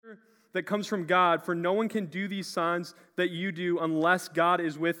that comes from God, for no one can do these signs that you do unless God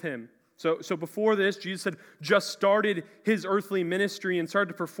is with him. So before this, Jesus had just started his earthly ministry and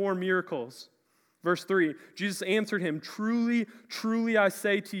started to perform miracles. Verse 3, Jesus answered him, "Truly, truly I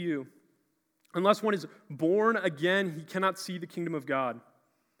say to you, unless one is born again, he cannot see the kingdom of God."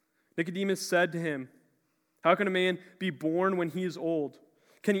 Nicodemus said to him, "How can a man be born when he is old?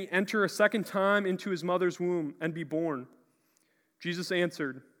 Can he enter a second time into his mother's womb and be born?" Jesus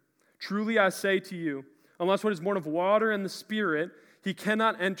answered, "Truly I say to you, unless one is born of water and the Spirit, he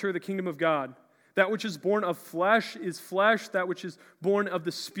cannot enter the kingdom of God. That which is born of flesh is flesh, that which is born of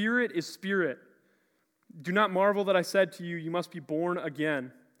the Spirit is spirit. Do not marvel that I said to you, you must be born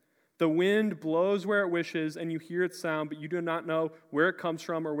again. The wind blows where it wishes, and you hear its sound, but you do not know where it comes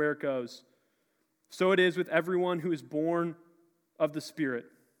from or where it goes. So it is with everyone who is born of the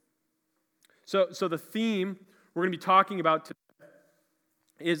Spirit." So the theme we're going to be talking about today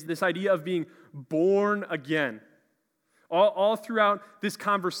is this idea of being born again. All throughout this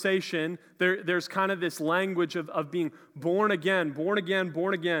conversation, there's kind of this language of being born again, born again,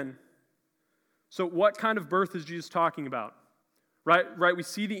 born again. So what kind of birth is Jesus talking about? Right? We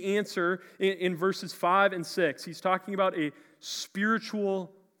see the answer in verses 5 and 6. He's talking about a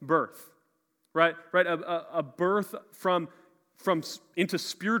spiritual birth. Right? A birth from into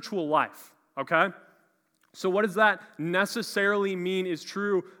spiritual life. Okay? So what does that necessarily mean is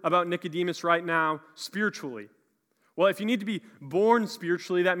true about Nicodemus right now spiritually? Well, if you need to be born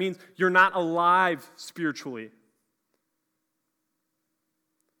spiritually, that means you're not alive spiritually.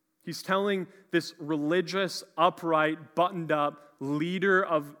 He's telling this religious, upright, buttoned-up leader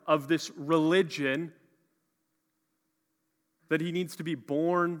of this religion that he needs to be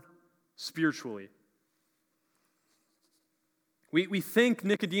born spiritually. We think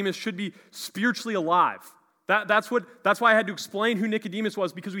Nicodemus should be spiritually alive. That's why I had to explain who Nicodemus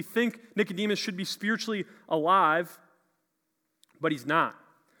was, because we think Nicodemus should be spiritually alive, but he's not.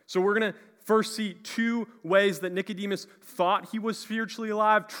 So we're going to first see two ways that Nicodemus thought he was spiritually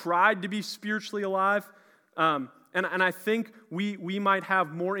alive, tried to be spiritually alive, and I think we might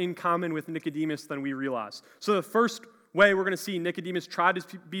have more in common with Nicodemus than we realize. So the first way we're going to see Nicodemus tried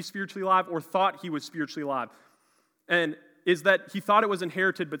to be spiritually alive or thought he was spiritually alive, and is that he thought it was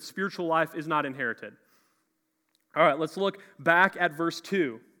inherited, but spiritual life is not inherited. All right, let's look back at verse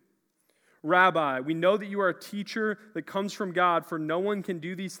 2. "Rabbi, we know that you are a teacher that comes from God, for no one can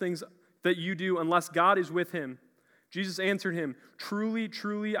do these things that you do unless God is with him." Jesus answered him, "Truly,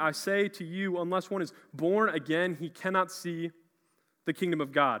 truly, I say to you, unless one is born again, he cannot see the kingdom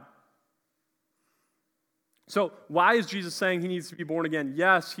of God." So why is Jesus saying he needs to be born again?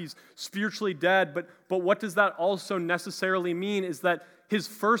 Yes, he's spiritually dead, but what does that also necessarily mean is that his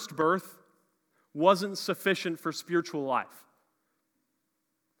first birth wasn't sufficient for spiritual life.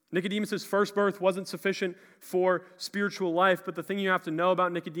 Nicodemus' first birth wasn't sufficient for spiritual life, but the thing you have to know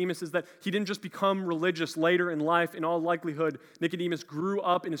about Nicodemus is that he didn't just become religious later in life. In all likelihood, Nicodemus grew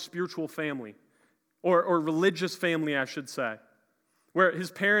up in a spiritual family, or religious family, I should say, where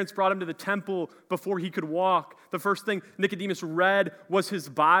his parents brought him to the temple before he could walk. The first thing Nicodemus read was his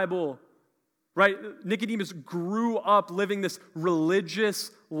Bible, right? Nicodemus grew up living this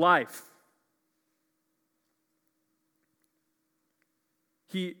religious life.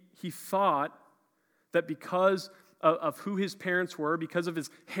 He thought that because of who his parents were, because of his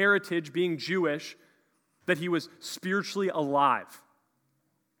heritage being Jewish, that he was spiritually alive.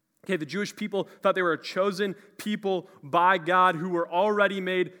 Okay, the Jewish people thought they were a chosen people by God who were already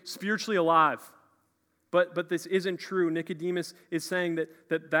made spiritually alive. But this isn't true. Nicodemus is saying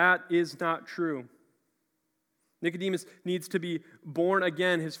that is not true. Nicodemus needs to be born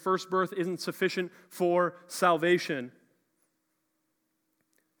again. His first birth isn't sufficient for salvation.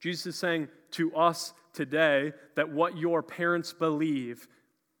 Jesus is saying to us today that what your parents believe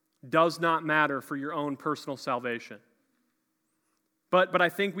does not matter for your own personal salvation. But I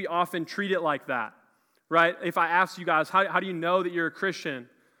think we often treat it like that, right? If I ask you guys, how do you know that you're a Christian?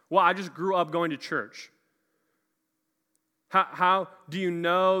 Well, I just grew up going to church. How do you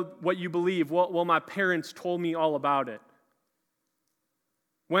know what you believe? Well, my parents told me all about it.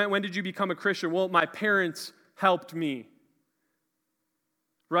 When did you become a Christian? Well, my parents helped me.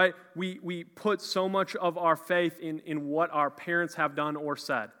 Right? We put so much of our faith in what our parents have done or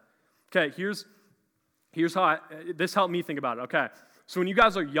said. Okay, here's how this helped me think about it. Okay, so when you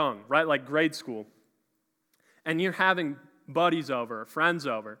guys are young, right, like grade school, and you're having buddies over, friends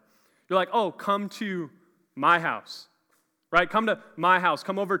over, you're like, oh, come to my house, right? Come to my house.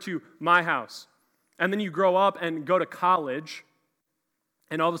 Come over to my house. And then you grow up and go to college,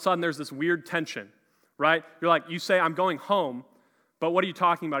 and all of a sudden there's this weird tension, right? You're like, you say, I'm going home, But what are you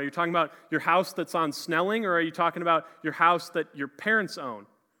talking about? Are you talking about your house that's on Snelling, or are you talking about your house that your parents own?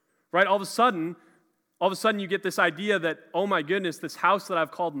 Right? All of a sudden you get this idea that, oh my goodness, this house that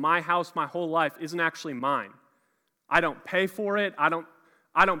I've called my house my whole life isn't actually mine. I don't pay for it. I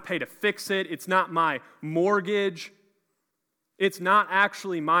don't pay to fix it. It's not my mortgage. It's not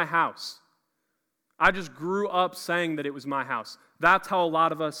actually my house. I just grew up saying that it was my house. That's how a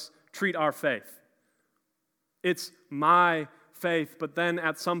lot of us treat our faith. It's my faith, but then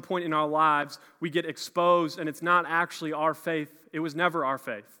at some point in our lives, we get exposed, and it's not actually our faith. It was never our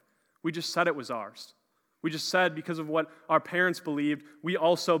faith. We just said it was ours. We just said because of what our parents believed, we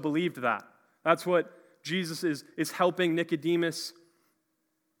also believed that. That's what Jesus is helping Nicodemus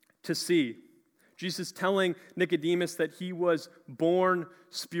to see. Jesus is telling Nicodemus that he was born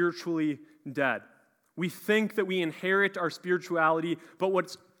spiritually dead. We think that we inherit our spirituality, but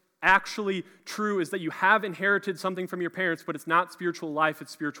what's actually true is that you have inherited something from your parents, but it's not spiritual life,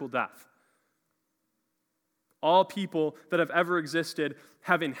 it's spiritual death. All people that have ever existed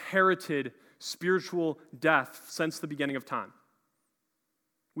have inherited spiritual death since the beginning of time.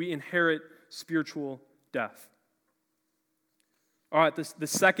 We inherit spiritual death. All right, the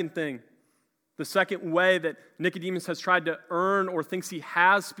second thing, the second way that Nicodemus has tried to earn or thinks he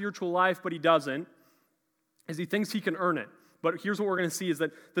has spiritual life, but he doesn't, is he thinks he can earn it. But here's what we're going to see is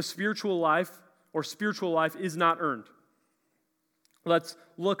that the spiritual life is not earned. Let's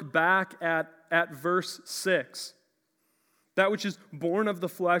look back at verse 6. That which is born of the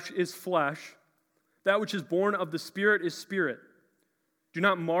flesh is flesh. That which is born of the Spirit is spirit. Do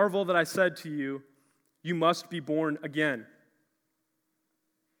not marvel that I said to you, you must be born again.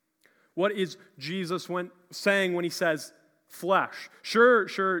 What is Jesus saying when he says flesh?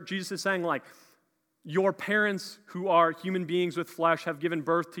 Sure, Jesus is saying like, your parents who are human beings with flesh have given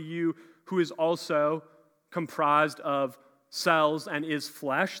birth to you, who is also comprised of cells and is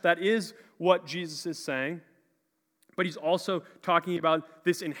flesh. That is what Jesus is saying. But he's also talking about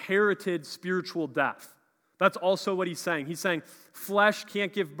this inherited spiritual death. That's also what he's saying. He's saying flesh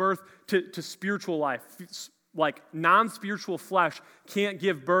can't give birth to spiritual life. Like non-spiritual flesh can't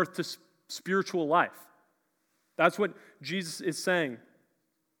give birth to spiritual life. That's what Jesus is saying.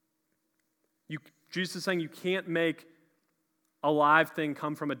 Jesus is saying you can't make a live thing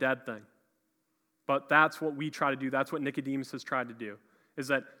come from a dead thing. But that's what we try to do. That's what Nicodemus has tried to do, is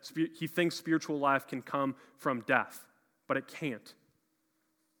that he thinks spiritual life can come from death, but it can't.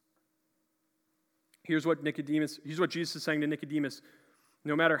 Here's what Jesus is saying to Nicodemus.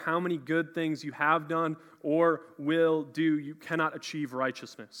 No matter how many good things you have done or will do, you cannot achieve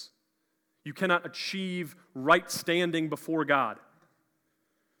righteousness. You cannot achieve right standing before God.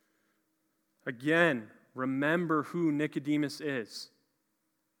 Again, remember who Nicodemus is.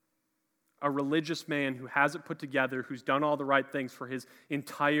 A religious man who has it put together, who's done all the right things for his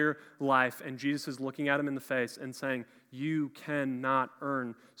entire life, and Jesus is looking at him in the face and saying, you cannot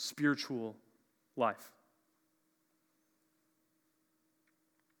earn spiritual life.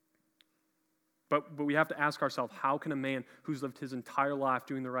 But we have to ask ourselves, how can a man who's lived his entire life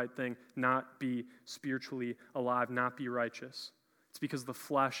doing the right thing not be spiritually alive, not be righteous? It's because the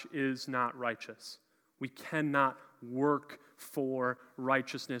flesh is not righteous. We cannot work for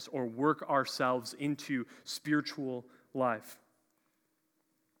righteousness or work ourselves into spiritual life.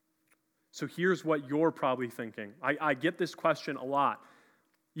 So here's what you're probably thinking. I get this question a lot.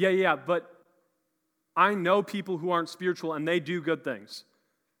 Yeah, but I know people who aren't spiritual and they do good things.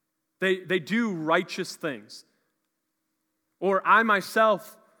 They do righteous things. Or I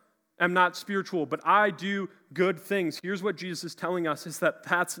myself am not spiritual, but I do good things. Here's what Jesus is telling us, is that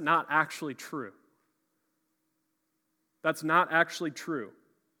that's not actually true. That's not actually true.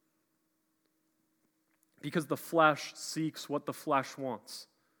 Because the flesh seeks what the flesh wants.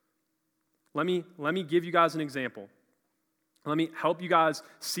 Let me give you guys an example. Let me help you guys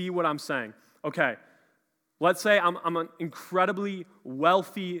see what I'm saying. Okay, let's say I'm an incredibly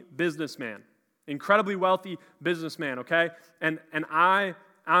wealthy businessman. Okay? And I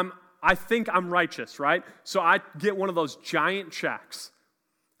think I'm righteous, right? So I get one of those giant checks,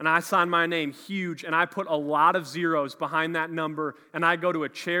 and I sign my name huge, and I put a lot of zeros behind that number, and I go to a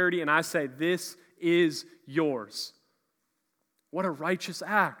charity, and I say, this is yours. What a righteous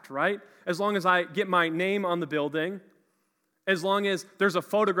act, right? As long as I get my name on the building, as long as there's a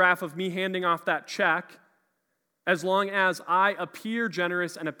photograph of me handing off that check, as long as I appear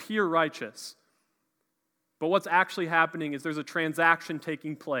generous and appear righteous. But what's actually happening is there's a transaction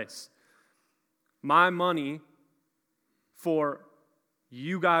taking place. My money for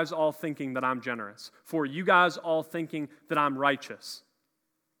you guys all thinking that I'm generous, for you guys all thinking that I'm righteous.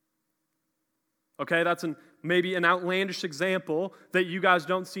 Okay, that's maybe an outlandish example that you guys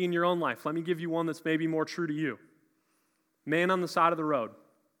don't see in your own life. Let me give you one that's maybe more true to you. Man on the side of the road.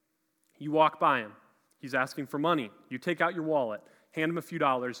 You walk by him. He's asking for money. You take out your wallet, hand him a few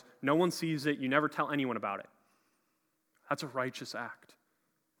dollars. No one sees it. You never tell anyone about it. That's a righteous act.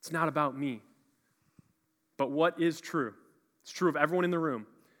 It's not about me. But what is true? It's true of everyone in the room.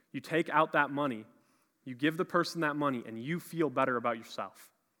 You take out that money, you give the person that money, and you feel better about yourself.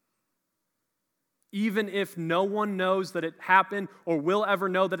 Even if no one knows that it happened or will ever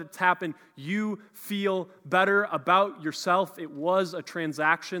know that it's happened, you feel better about yourself. It was a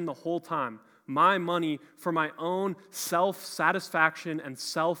transaction the whole time. My money for my own self-satisfaction and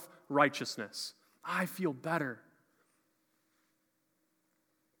self-righteousness. I feel better.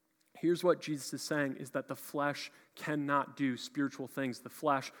 Here's what Jesus is saying, is that the flesh cannot do spiritual things. The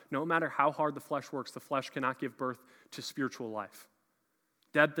flesh, no matter how hard the flesh works, the flesh cannot give birth to spiritual life.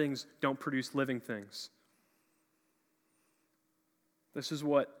 Dead things don't produce living things. This is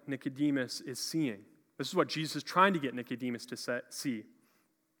what Nicodemus is seeing. This is what Jesus is trying to get Nicodemus to see.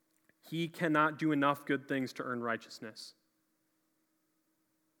 He cannot do enough good things to earn righteousness.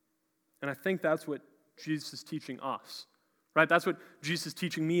 And I think that's what Jesus is teaching us. Right? That's what Jesus is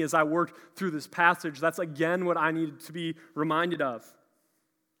teaching me as I worked through this passage. That's again what I needed to be reminded of.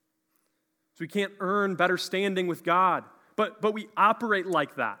 So we can't earn better standing with God, but we operate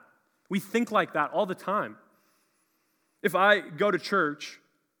like that. We think like that all the time. If I go to church,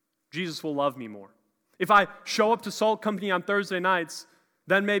 Jesus will love me more. If I show up to Salt Company on Thursday nights,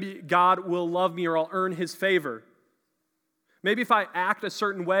 then maybe God will love me or I'll earn his favor. Maybe if I act a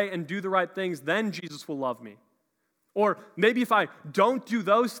certain way and do the right things, then Jesus will love me. Or maybe if I don't do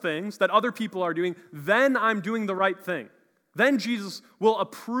those things that other people are doing, then I'm doing the right thing. Then Jesus will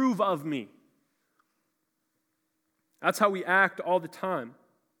approve of me. That's how we act all the time,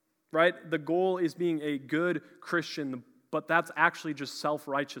 right? The goal is being a good Christian, but that's actually just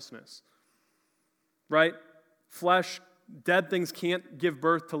self-righteousness, right? Flesh, dead things can't give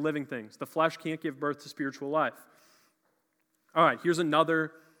birth to living things. The flesh can't give birth to spiritual life. All right, here's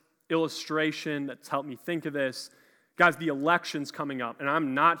another illustration that's helped me think of this. Guys, the election's coming up, and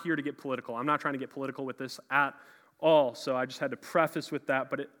I'm not here to get political. I'm not trying to get political with this at all, so I just had to preface with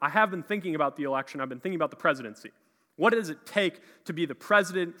that. But I have been thinking about the election. I've been thinking about the presidency. What does it take to be the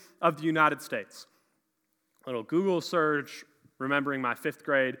president of the United States? A little Google search, remembering my 5th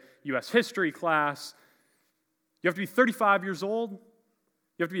grade U.S. history class. You have to be 35 years old.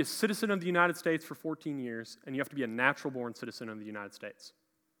 You have to be a citizen of the United States for 14 years, and you have to be a natural-born citizen of the United States.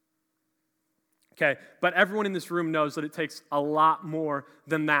 Okay, but everyone in this room knows that it takes a lot more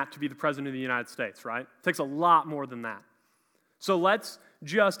than that to be the president of the United States, right? It takes a lot more than that. So let's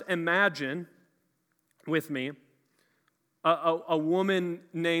just imagine with me a woman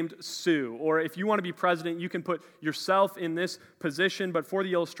named Sue. Or if you want to be president, you can put yourself in this position. But for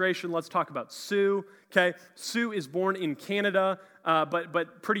the illustration, let's talk about Sue. Okay, Sue is born in Canada,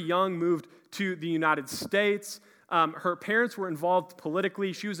 but pretty young, moved to the United States. Her parents were involved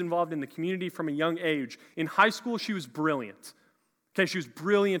politically. She was involved in the community from a young age. In high school, she was brilliant. Okay, she was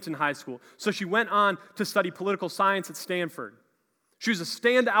brilliant in high school. So she went on to study political science at Stanford. She was a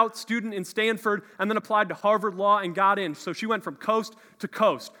standout student in Stanford and then applied to Harvard Law and got in. So she went from coast to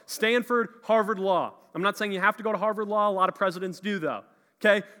coast. Stanford, Harvard Law. I'm not saying you have to go to Harvard Law. A lot of presidents do, though.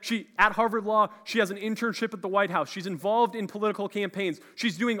 Okay, at Harvard Law, she has an internship at the White House. She's involved in political campaigns.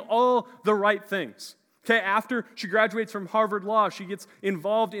 She's doing all the right things. Okay, after she graduates from Harvard Law, she gets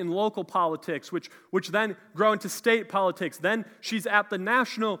involved in local politics, which then grow into state politics. Then she's at the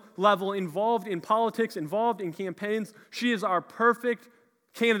national level, involved in politics, involved in campaigns. She is our perfect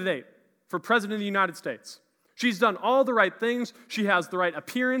candidate for president of the United States. She's done all the right things. She has the right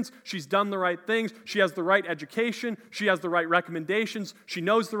appearance. She's done the right things. She has the right education. She has the right recommendations. She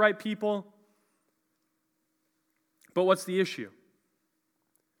knows the right people. But what's the issue?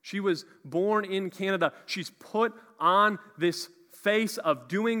 She was born in Canada. She's put on this face of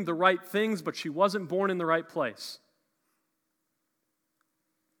doing the right things, but she wasn't born in the right place.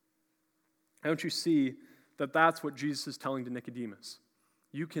 Don't you see that that's what Jesus is telling to Nicodemus?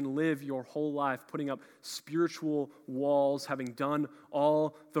 You can live your whole life putting up spiritual walls, having done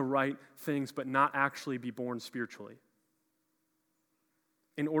all the right things, but not actually be born spiritually.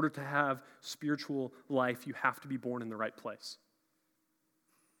 In order to have spiritual life, you have to be born in the right place.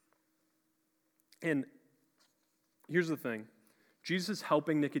 And here's the thing. Jesus is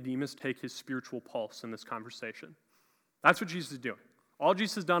helping Nicodemus take his spiritual pulse in this conversation. That's what Jesus is doing. All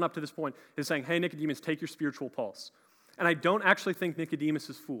Jesus has done up to this point is saying, hey, Nicodemus, take your spiritual pulse. And I don't actually think Nicodemus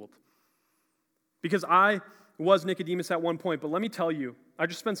is fooled. Because I was Nicodemus at one point, but let me tell you, I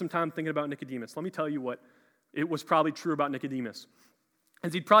just spent some time thinking about Nicodemus. Let me tell you what it was probably true about Nicodemus.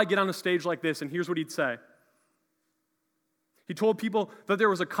 And he'd probably get on a stage like this, and here's what he'd say. He told people that there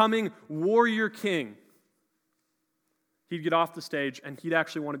was a coming warrior king. He'd get off the stage, and he'd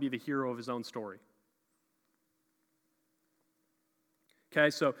actually want to be the hero of his own story. Okay,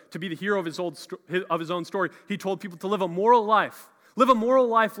 so to be the hero of his own story, he told people to live a moral life. Live a moral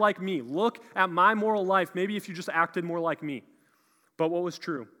life like me. Look at my moral life, maybe if you just acted more like me. But what was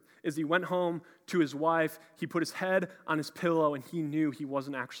true is he went home to his wife, he put his head on his pillow, and he knew he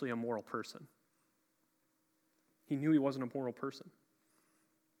wasn't actually a moral person. He knew he wasn't a moral person.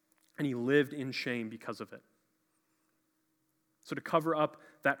 And he lived in shame because of it. So to cover up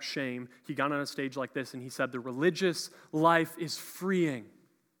that shame, he got on a stage like this and he said, the religious life is freeing.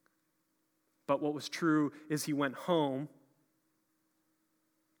 But what was true is he went home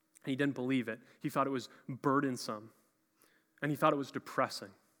and he didn't believe it. He thought it was burdensome. And he thought it was depressing.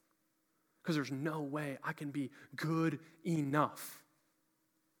 Because there's no way I can be good enough.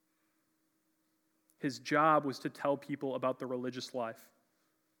 His job was to tell people about the religious life.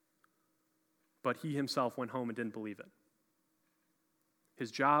 But he himself went home and didn't believe it. His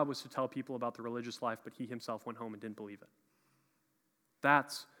job was to tell people about the religious life, but he himself went home and didn't believe it.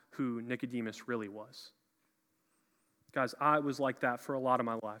 That's who Nicodemus really was. Guys, I was like that for a lot of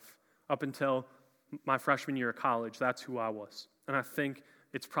my life. Up until my freshman year of college, that's who I was. And I think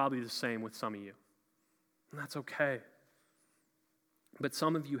it's probably the same with some of you. And that's okay. But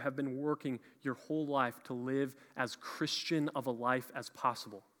some of you have been working your whole life to live as Christian of a life as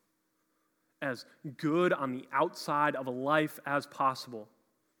possible. As good on the outside of a life as possible.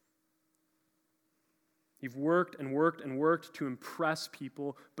 You've worked and worked and worked to impress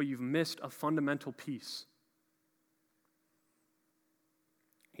people, but you've missed a fundamental piece.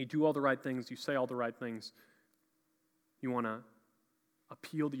 You do all the right things, you say all the right things. You want to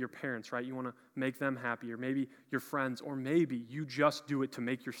appeal to your parents, right? You want to make them happy, or maybe your friends, or maybe you just do it to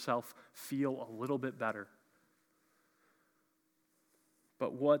make yourself feel a little bit better.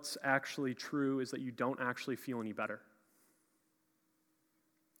 But what's actually true is that you don't actually feel any better.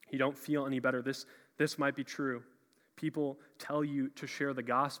 You don't feel any better. This might be true. People tell you to share the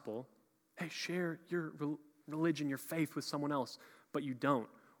gospel. Hey, share your religion, your faith with someone else. But you don't.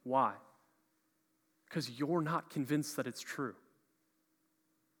 Why? Because you're not convinced that it's true.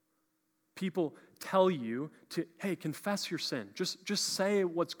 People tell you to, hey, confess your sin. Just say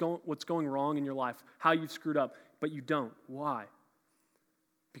what's going wrong in your life, how you've screwed up. But you don't. Why?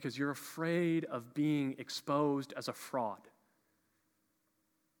 Because you're afraid of being exposed as a fraud.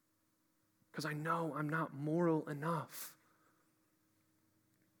 Because I know I'm not moral enough.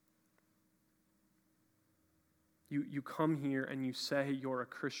 You come here and you say you're a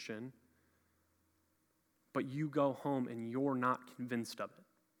Christian, but you go home and you're not convinced of it.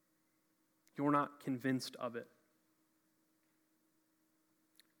 You're not convinced of it.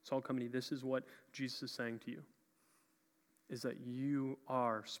 Salt Company, this is what Jesus is saying to you. Is that you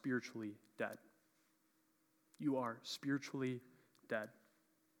are spiritually dead. You are spiritually dead.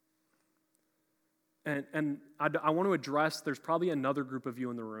 And I want to address, there's probably another group of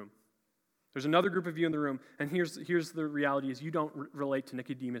you in the room. There's another group of you in the room, and here's the reality is you don't relate to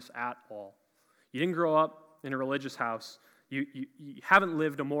Nicodemus at all. You didn't grow up in a religious house. You haven't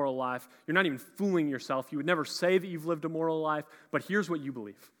lived a moral life. You're not even fooling yourself. You would never say that you've lived a moral life, but here's what you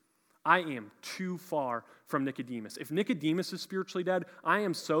believe. I am too far from Nicodemus. If Nicodemus is spiritually dead, I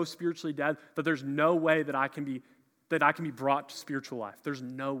am so spiritually dead that there's no way that I can be brought to spiritual life. There's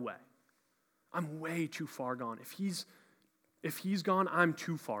no way. I'm way too far gone. If he's gone, I'm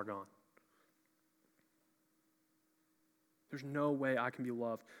too far gone. There's no way I can be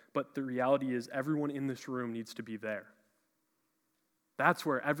loved. But the reality is everyone in this room needs to be there. That's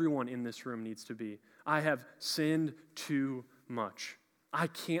where everyone in this room needs to be. I have sinned too much. I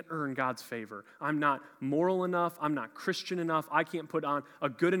can't earn God's favor. I'm not moral enough. I'm not Christian enough. I can't put on a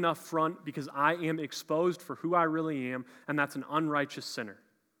good enough front because I am exposed for who I really am, and that's an unrighteous sinner.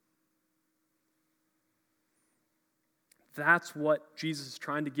 That's what Jesus is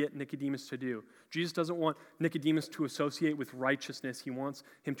trying to get Nicodemus to do. Jesus doesn't want Nicodemus to associate with righteousness. He wants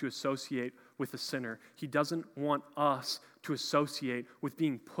him to associate with a sinner. He doesn't want us to associate with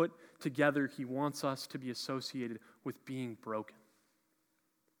being put together. He wants us to be associated with being broken.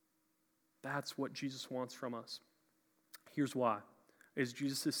 That's what Jesus wants from us. Here's why. Is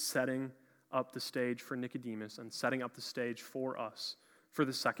Jesus is setting up the stage for Nicodemus and setting up the stage for us for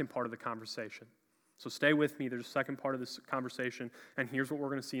the second part of the conversation. So stay with me. There's a second part of this conversation, and here's what we're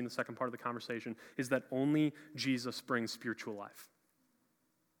going to see in the second part of the conversation, is that only Jesus brings spiritual life.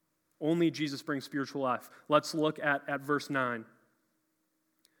 Only Jesus brings spiritual life. Let's look at verse 9.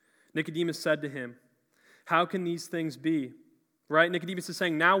 Nicodemus said to him, How can these things be? Right? Nicodemus is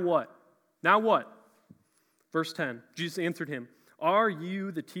saying, now what? Now what? Verse 10, Jesus answered him, are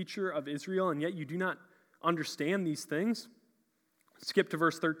you the teacher of Israel, and yet you do not understand these things? Skip to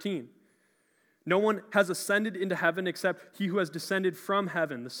verse 13. No one has ascended into heaven except he who has descended from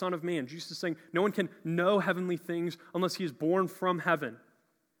heaven, the Son of Man. Jesus is saying no one can know heavenly things unless he is born from heaven.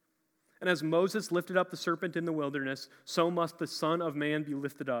 And as Moses lifted up the serpent in the wilderness, so must the Son of Man be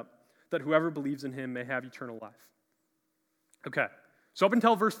lifted up, that whoever believes in him may have eternal life. Okay, so up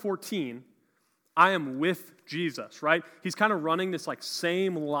until verse 14, I am with Jesus, right? He's kind of running this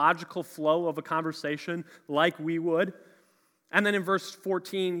same logical flow of a conversation like we would. And then in verse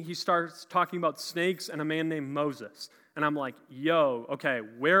 14, he starts talking about snakes and a man named Moses. And I'm like, yo, okay,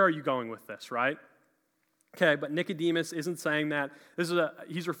 where are you going with this, right? Okay, but Nicodemus isn't saying that.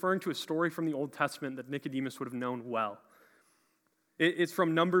 He's referring to a story from the Old Testament that Nicodemus would have known well. It's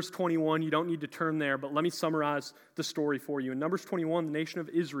from Numbers 21. You don't need to turn there, but let me summarize the story for you. In Numbers 21, the nation of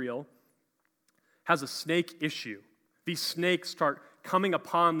Israel has a snake issue. These snakes start coming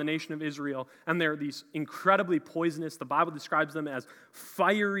upon the nation of Israel, and they're these incredibly poisonous. The Bible describes them as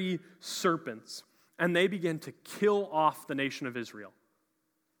fiery serpents, and they begin to kill off the nation of Israel.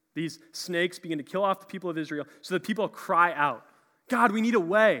 These snakes begin to kill off the people of Israel, so the people cry out, God, we need a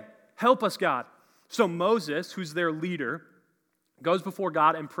way. Help us, God. So Moses, who's their leader, goes before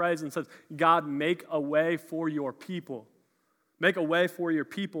God and prays and says, God, make a way for your people. Make a way for your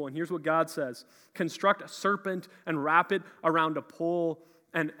people. And here's what God says. Construct a serpent and wrap it around a pole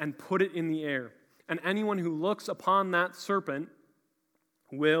and put it in the air. And anyone who looks upon that serpent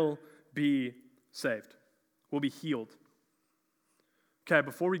will be saved, will be healed. Okay,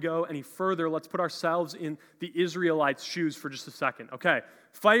 before we go any further, let's put ourselves in the Israelites' shoes for just a second. Okay,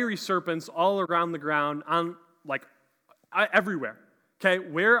 fiery serpents all around the ground, everywhere. Okay,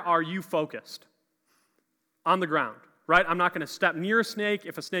 where are you focused? On the ground. Right? I'm not going to step near a snake.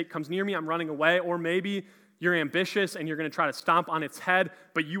 If a snake comes near me, I'm running away. Or maybe you're ambitious and you're going to try to stomp on its head,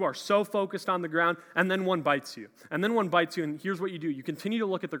 but you are so focused on the ground, and then one bites you. And then one bites you, and here's what you do. You continue to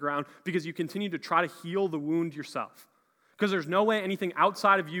look at the ground because you continue to try to heal the wound yourself. Because there's no way anything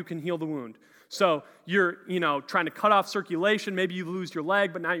outside of you can heal the wound. So you're, trying to cut off circulation. Maybe you lose your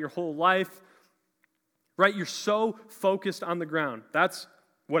leg, but not your whole life. Right? You're so focused on the ground. That's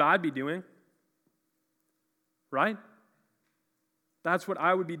what I'd be doing. Right? That's what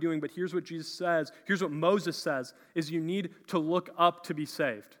I would be doing, but here's what Jesus says. Here's what Moses says, is you need to look up to be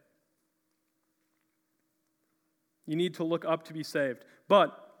saved. You need to look up to be saved.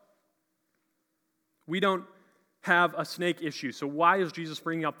 But we don't have a snake issue. So why is Jesus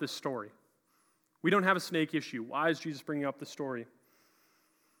bringing up this story? We don't have a snake issue. Why is Jesus bringing up the story?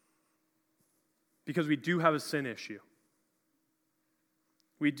 Because we do have a sin issue.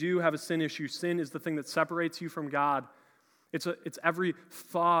 We do have a sin issue. Sin is the thing that separates you from God. It's every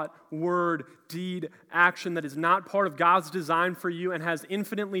thought, word, deed, action that is not part of God's design for you and has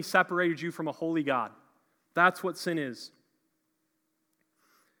infinitely separated you from a holy God. That's what sin is.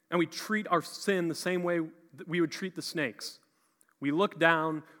 And we treat our sin the same way that we would treat the snakes. We look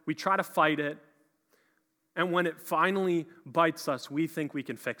down, we try to fight it, and when it finally bites us, we think we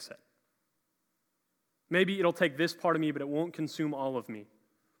can fix it. Maybe it'll take this part of me, but it won't consume all of me.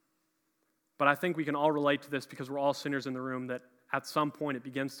 But I think we can all relate to this because we're all sinners in the room, that at some point it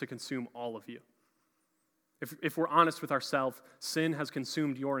begins to consume all of you. If we're honest with ourselves, sin has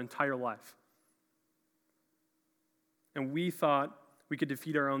consumed your entire life. And we thought we could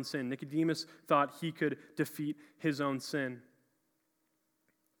defeat our own sin. Nicodemus thought he could defeat his own sin.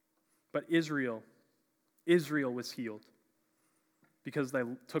 But Israel was healed because they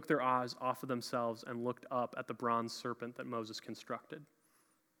took their eyes off of themselves and looked up at the bronze serpent that Moses constructed.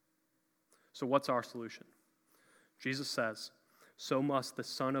 So what's our solution? Jesus says, so must the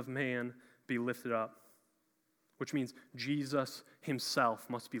Son of Man be lifted up, which means Jesus himself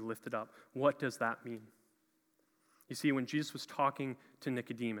must be lifted up. What does that mean? You see, when Jesus was talking to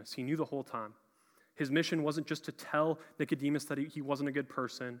Nicodemus, he knew the whole time. His mission wasn't just to tell Nicodemus that he wasn't a good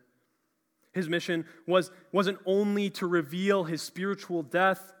person. His mission wasn't only to reveal his spiritual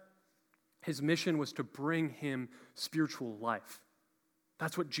death. His mission was to bring him spiritual life.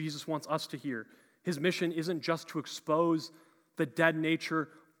 That's what Jesus wants us to hear. His mission isn't just to expose the dead nature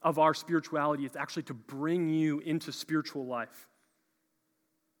of our spirituality. It's actually to bring you into spiritual life.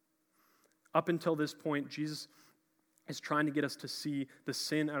 Up until this point, Jesus is trying to get us to see the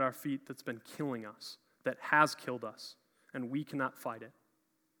sin at our feet that's been killing us, that has killed us, and we cannot fight it.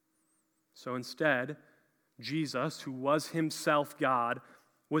 So instead, Jesus, who was himself God,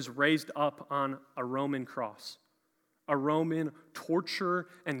 was raised up on a Roman cross, a Roman torture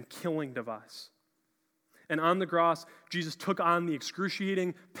and killing device. And on the cross, Jesus took on the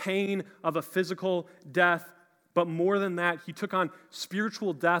excruciating pain of a physical death. But more than that, he took on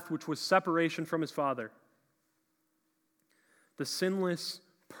spiritual death, which was separation from his Father. The sinless,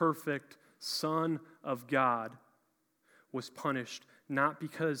 perfect Son of God was punished not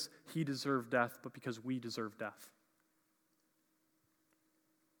because he deserved death, but because we deserve death.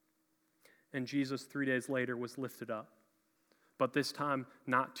 And Jesus, 3 days later, was lifted up. But this time,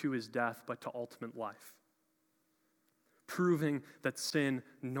 not to his death, but to ultimate life. Proving that sin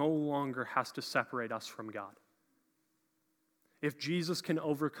no longer has to separate us from God. If Jesus can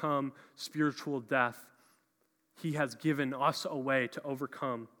overcome spiritual death, he has given us a way to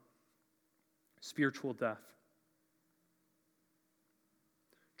overcome spiritual death.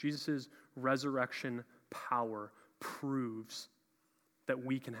 Jesus' resurrection power proves that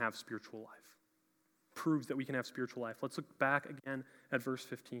we can have spiritual life. Proves that we can have spiritual life. Let's look back again at verse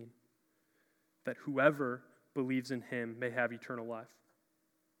 15. That whoever believes in him may have eternal life.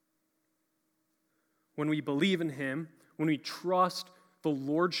 When we believe in him, when we trust the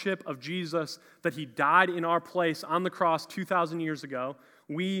lordship of Jesus, that he died in our place on the cross 2,000 years ago,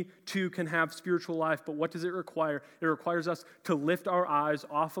 we too can have spiritual life. But what does it require? It requires us to lift our eyes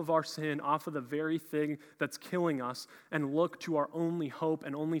off of our sin, off of the very thing that's killing us, and look to our only hope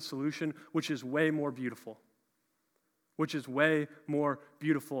and only solution, which is way more beautiful. Which is way more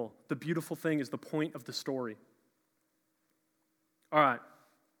beautiful. The beautiful thing is the point of the story. All right.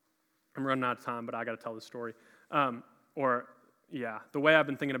 I'm running out of time, but I got to tell the story. The way I've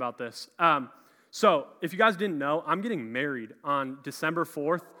been thinking about this. So, if you guys didn't know, I'm getting married on December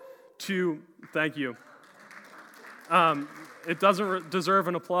 4th to, thank you. It doesn't deserve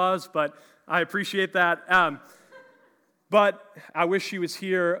an applause, but I appreciate that. But I wish she was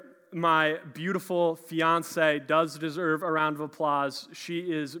here. My beautiful fiance does deserve a round of applause. She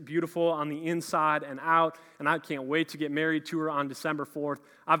is beautiful on the inside and out, and I can't wait to get married to her on December 4th.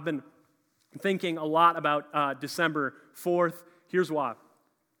 I've been thinking a lot about December 4th. Here's why.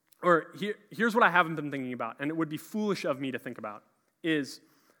 Here's what I haven't been thinking about, and it would be foolish of me to think about, is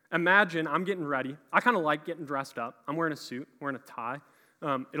imagine I'm getting ready. I kind of like getting dressed up. I'm wearing a suit, wearing a tie.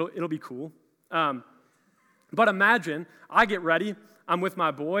 It'll be cool. But imagine I get ready. I'm with my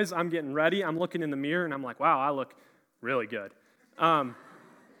boys. I'm getting ready. I'm looking in the mirror, and I'm like, wow, I look really good. And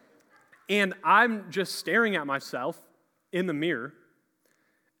I'm just staring at myself in the mirror,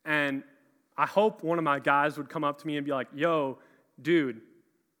 and I hope one of my guys would come up to me and be like, yo, dude,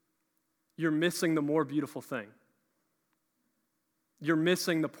 you're missing the more beautiful thing. You're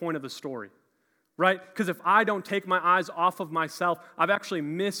missing the point of the story, right? Because if I don't take my eyes off of myself, I've actually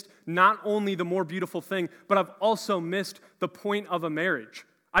missed not only the more beautiful thing, but I've also missed the point of a marriage.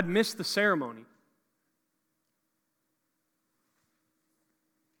 I'd missed the ceremony.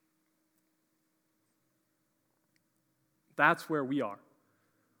 That's where we are.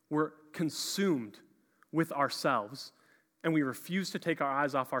 We're consumed with ourselves, and we refuse to take our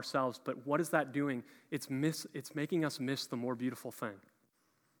eyes off ourselves. But what is that doing? It's making us miss the more beautiful thing.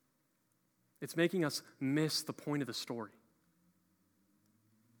 It's making us miss the point of the story.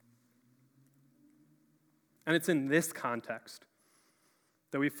 And it's in this context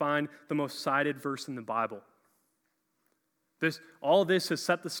that we find the most cited verse in the Bible. All this has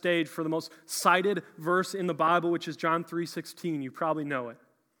set the stage for the most cited verse in the Bible, which is John 3:16. You probably know it.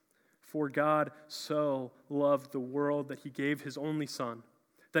 For God so loved the world that he gave his only Son,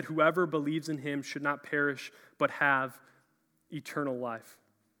 that whoever believes in him should not perish, but have eternal life.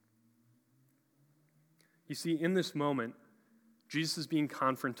 You see, in this moment, Jesus is being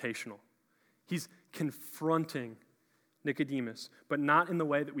confrontational. He's confronting Nicodemus, but not in the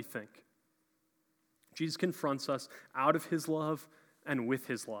way that we think. Jesus confronts us out of his love and with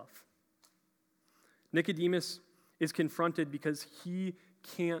his love. Nicodemus is confronted because he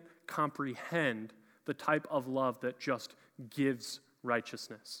can't comprehend the type of love that just gives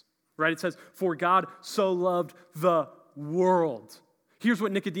righteousness. Right? It says, for God so loved the world. Here's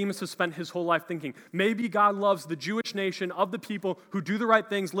what Nicodemus has spent his whole life thinking. Maybe God loves the Jewish nation of the people who do the right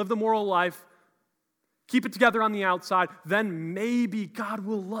things, live the moral life, keep it together on the outside, then maybe God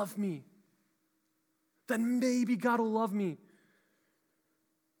will love me. Then maybe God will love me.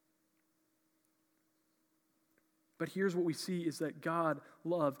 But here's what we see is that God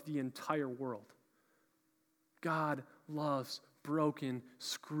loved the entire world. God loves broken,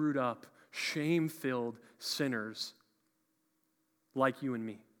 screwed up, shame-filled sinners like you and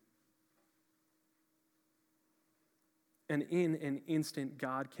me. And in an instant,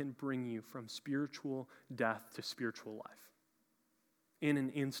 God can bring you from spiritual death to spiritual life. In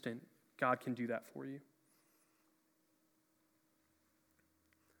an instant, God can do that for you.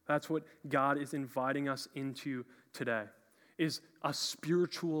 That's what God is inviting us into today, is a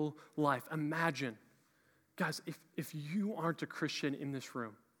spiritual life. Imagine, guys, if you aren't a Christian in this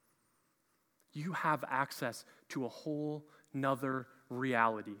room, you have access to a whole nother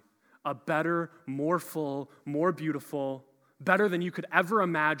reality, a better, more full, more beautiful, better than you could ever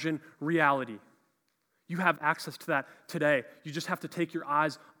imagine reality. You have access to that today. You just have to take your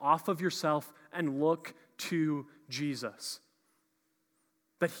eyes off of yourself and look to Jesus.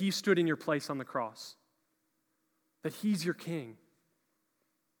 That he stood in your place on the cross. That he's your king.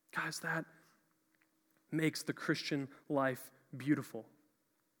 Guys, that makes the Christian life beautiful.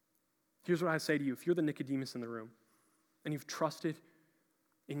 Here's what I say to you. If you're the Nicodemus in the room and you've trusted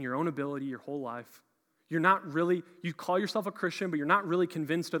in your own ability your whole life, you call yourself a Christian, but you're not really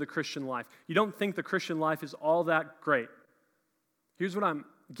convinced of the Christian life. You don't think the Christian life is all that great. Here's what I'm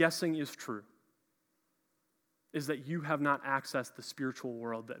guessing is true, is that you have not accessed the spiritual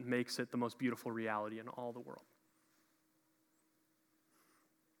world that makes it the most beautiful reality in all the world.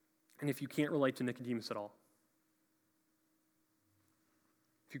 And if you can't relate to Nicodemus at all,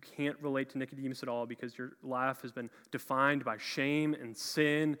 if you can't relate to Nicodemus at all because your life has been defined by shame and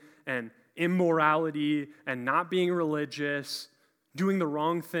sin and immorality and not being religious, doing the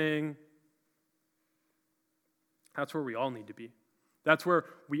wrong thing, that's where we all need to be. That's where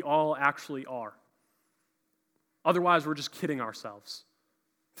we all actually are. Otherwise, we're just kidding ourselves,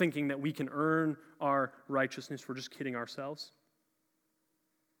 thinking that we can earn our righteousness. We're just kidding ourselves.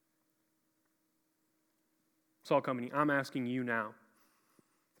 Salt Company, I'm asking you now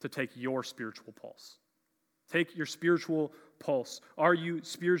to take your spiritual pulse. Take your spiritual pulse. Are you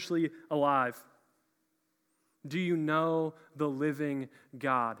spiritually alive? Do you know the living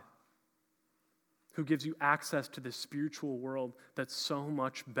God who gives you access to this spiritual world that's so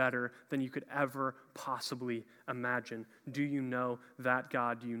much better than you could ever possibly imagine? Do you know that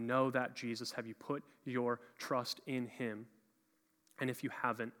God? Do you know that Jesus? Have you put your trust in him? And if you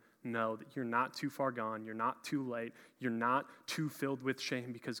haven't, know that you're not too far gone, you're not too late, you're not too filled with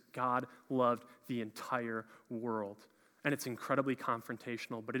shame because God loved the entire world. And it's incredibly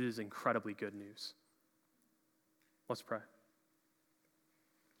confrontational, but it is incredibly good news. Let's pray.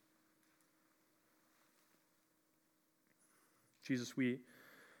 Jesus, we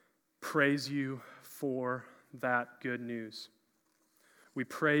praise you for that good news. We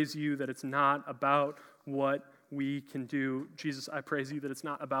praise you that it's not about what we can do. Jesus, I praise you that it's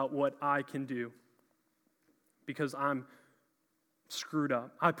not about what I can do because I'm screwed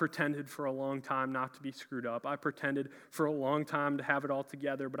up. I pretended for a long time not to be screwed up. I pretended for a long time to have it all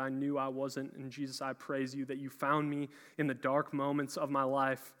together, but I knew I wasn't. And Jesus, I praise you that you found me in the dark moments of my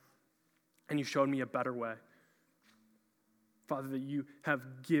life and you showed me a better way. Father, that you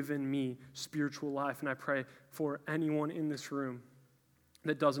have given me spiritual life, and I pray for anyone in this room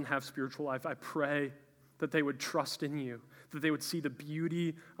that doesn't have spiritual life, I pray that they would trust in you, that they would see the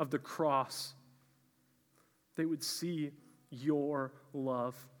beauty of the cross. They would see your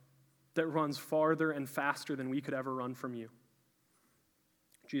love that runs farther and faster than we could ever run from you.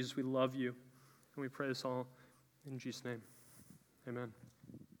 Jesus, we love you, and we pray this all in Jesus' name. Amen.